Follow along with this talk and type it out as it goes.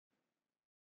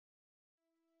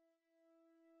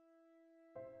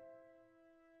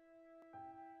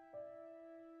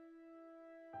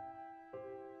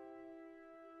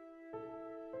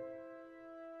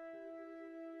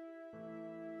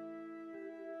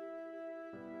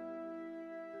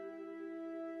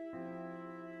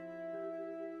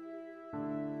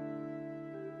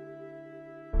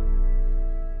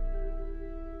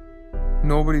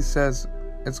Nobody says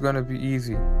it's gonna be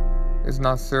easy. It's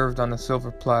not served on a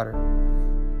silver platter.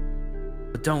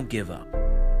 But don't give up.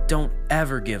 Don't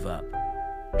ever give up.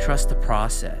 Trust the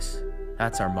process.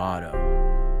 That's our motto.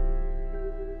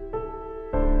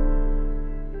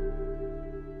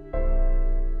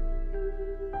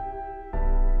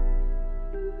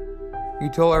 You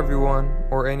tell everyone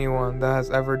or anyone that has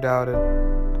ever doubted,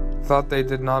 thought they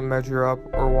did not measure up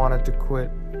or wanted to quit.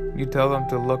 You tell them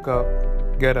to look up,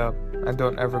 get up, and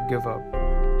don't ever give up.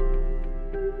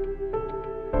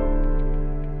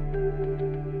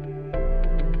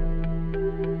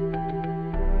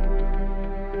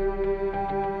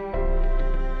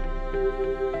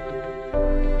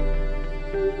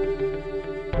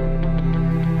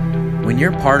 When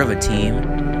you're part of a team,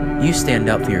 you stand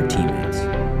up for your teammates.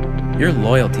 Your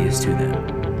loyalty is to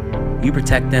them. You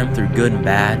protect them through good and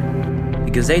bad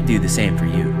because they do the same for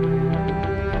you.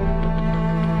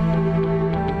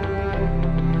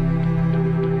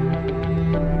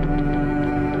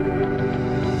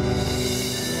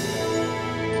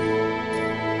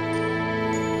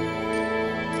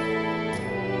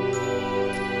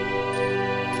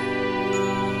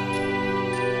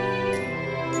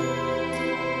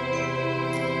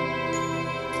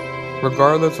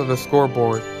 Regardless of the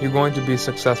scoreboard, you're going to be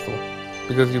successful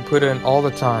because you put in all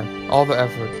the time, all the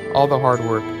effort, all the hard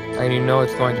work, and you know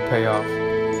it's going to pay off.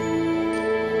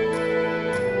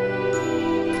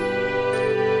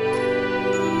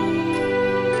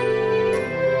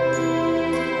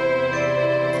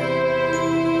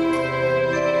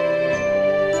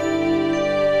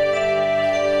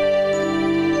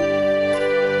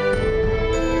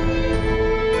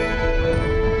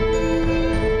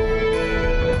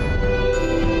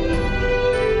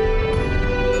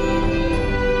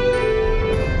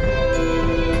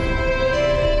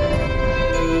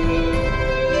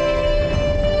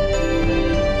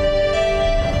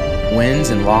 Wins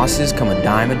and losses come a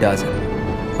dime a dozen,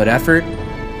 but effort,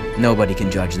 nobody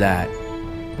can judge that,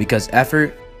 because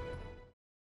effort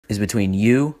is between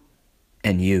you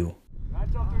and you.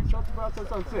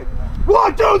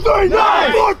 1, 2, 3,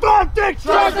 9, 4, 5, 6,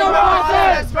 7, 8,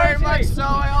 9, 10. Very much so.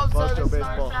 I hope so. Barstow This is not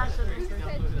Baseball. fashion.